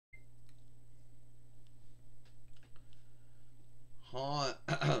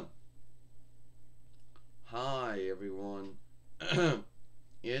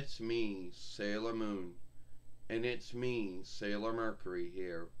And it's me, Sailor Mercury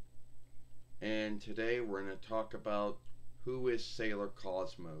here. And today we're going to talk about who is Sailor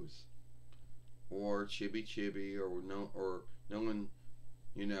Cosmos, or Chibi Chibi, or no one,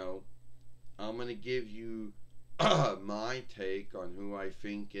 you know. I'm going to give you my take on who I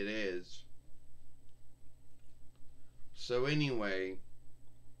think it is. So anyway,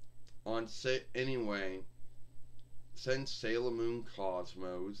 since Sailor Moon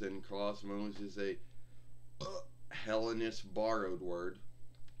Cosmos, and Cosmos is a Hellenist borrowed word.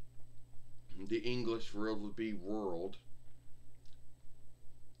 The English word would be world,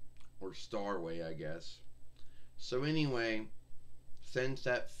 or starway, I guess. So anyway, since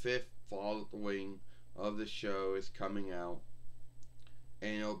that fifth following of the show is coming out,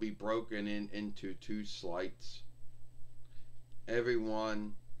 and it'll be broken into two slices,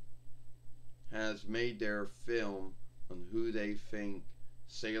 everyone has made their film on who they think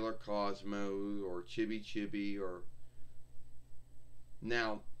Sailor Cosmo or Chibi Chibi or...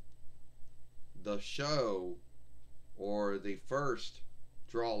 Now, the show, or the first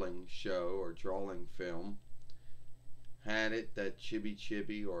drawing show or drawing film, had it that Chibi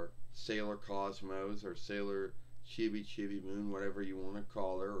Chibi or Sailor Cosmos or Sailor Chibi Chibi Moon, whatever you want to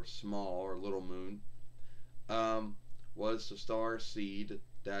call her, or Small or Little Moon, was the star seed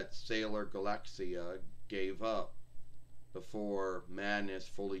that Sailor Galaxia gave up before madness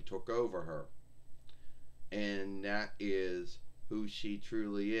fully took over her. And that is who she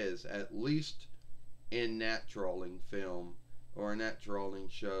truly is, at least in that drawing film or in that drawing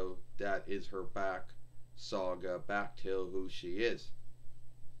show. That is her back saga, back to who she is.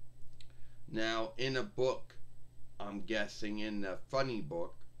 Now, in a book, I'm guessing in the funny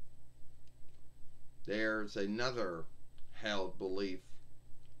book, there's another held belief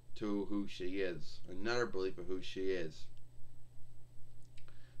to who she is, another belief of who she is.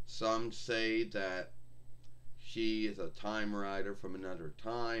 Some say that she is a time rider from another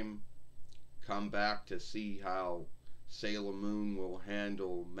time, come back to see how Sailor Moon will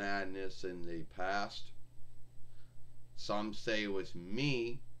handle madness in the past. Some say it was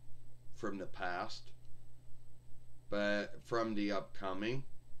me from the past, but from the upcoming.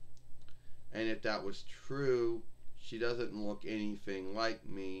 And if that was true, she doesn't look anything like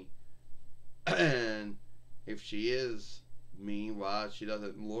me. And if she is me, well, she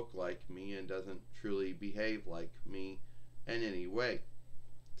doesn't look like me and doesn't truly behave like me in any way.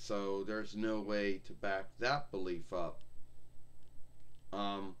 So there's no way to back that belief up.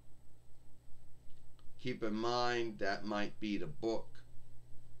 Keep in mind that might be the book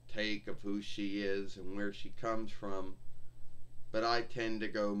take of who she is and where she comes from, but I tend to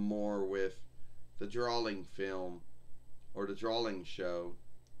go more with the drawing film or the drawing show,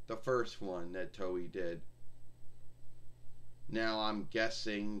 the first one that Toei did. Now I'm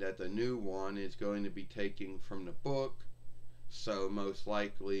guessing that the new one is going to be taking from the book, so most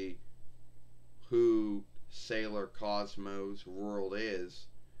likely who Sailor Cosmos' world is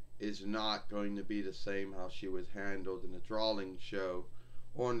not going to be the same how she was handled in the drawing show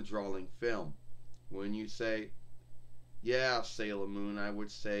or in the drawing film. When you say, yeah, Sailor Moon, I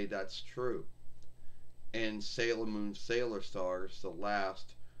would say that's true. And Sailor Moon Sailor Stars, the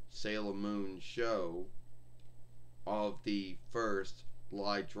last Sailor Moon show of the first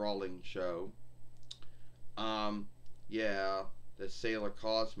live drawing show, yeah, the Sailor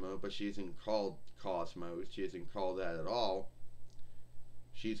Cosmo, but she isn't called Cosmos, she isn't called that at all.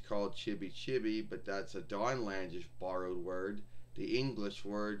 She's called Chibi Chibi, but that's a Dawnlandish borrowed word. The English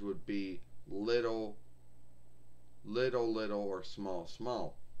word would be little, or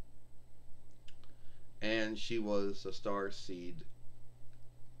small. And she was a star seed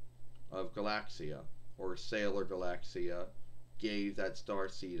of Galaxia, or Sailor Galaxia, gave that star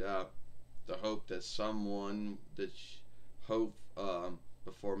seed up to hope that someone,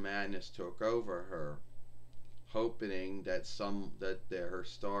 before madness took over her, hoping that her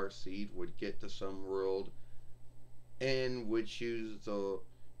star seed would get to some world and would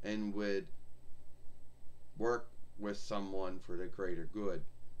would work with someone for the greater good.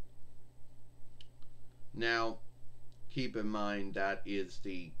 Now, keep in mind that is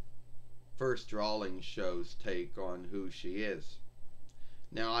the first drawing show's take on who she is.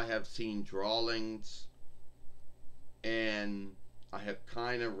 Now, I have seen drawings and I have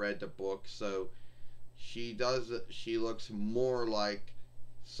kind of read the book, so she looks more like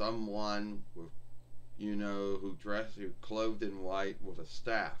someone with, who clothed in white with a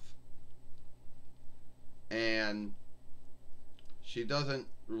staff. And she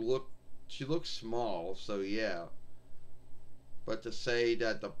looks small, so yeah. But to say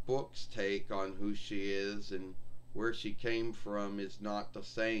that the book's take on who she is and where she came from is not the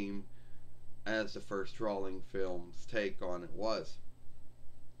same, as the first drawing film's take on it was.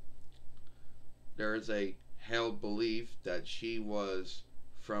 There is a held belief that she was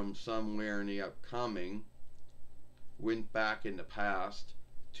from somewhere in the upcoming, went back in the past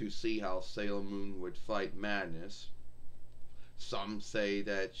to see how Sailor Moon would fight madness. Some say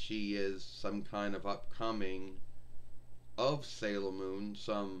that she is some kind of upcoming of Sailor Moon,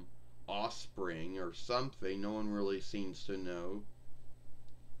 some offspring or something, no one really seems to know.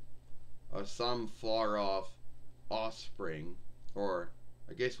 Some far off offspring, or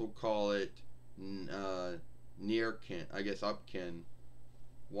I guess we'll call it near kin, I guess upkin.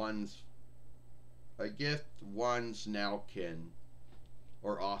 One's, I guess one's now kin,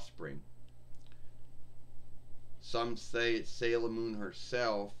 or offspring. Some say it's Sailor Moon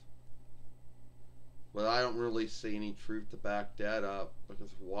herself, but I don't really see any truth to back that up,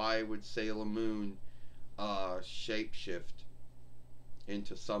 because why would Sailor Moon shapeshift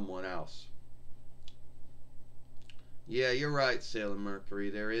into someone else? Yeah, you're right, Sailor Mercury.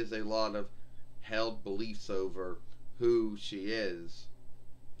 There is a lot of held beliefs over who she is.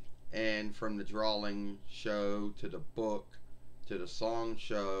 And from the drawing show to the book to the song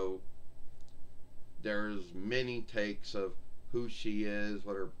show, there's many takes of who she is,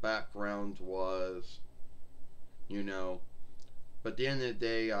 what her background was, you know. But at the end of the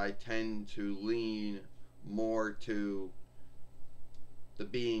day, I tend to lean more to the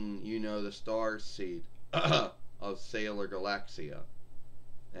being, you know, the star seed of Sailor Galaxia.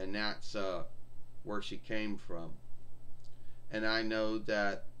 And that's where she came from. And I know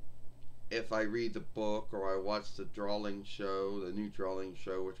that if I read the book or I watch the drawing show, the new drawing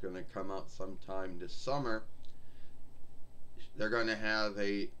show, which is going to come out sometime this summer, they're going to have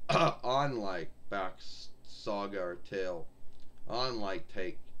a on-like back saga or tale, on-like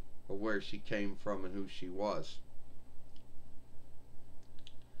take of where she came from and who she was.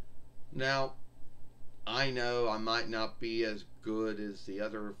 Now, I know I might not be as good as the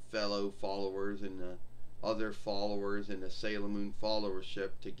other fellow followers and the other followers in the Sailor Moon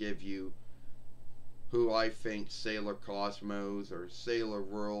followership to give you who I think Sailor Cosmos or Sailor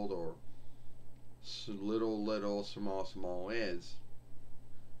World or little small is.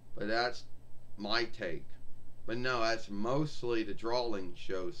 But that's my take. But no, that's mostly the drawing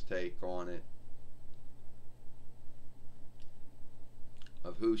show's take on it,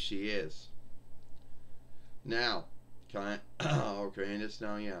 of who she is. Now, can I okay, and it's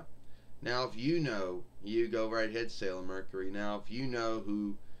now, yeah. Now, if you know, you go right ahead, Sailor Mercury. Now, if you know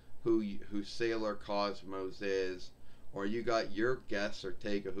who Sailor Cosmos is, or you got your guess or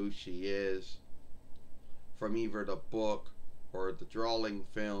take of who she is from either the book or the drawing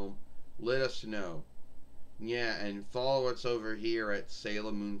film, let us know. Yeah, and follow us over here at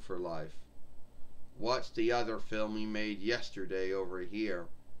Sailor Moon for Life. Watch the other film we made yesterday over here.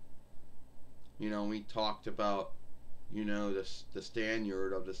 You know, we talked about, you know, the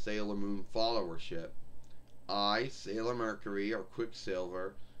standard of the Sailor Moon followership. I, Sailor Mercury, or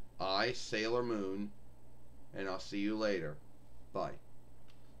Quicksilver. I, Sailor Moon. And I'll see you later. Bye.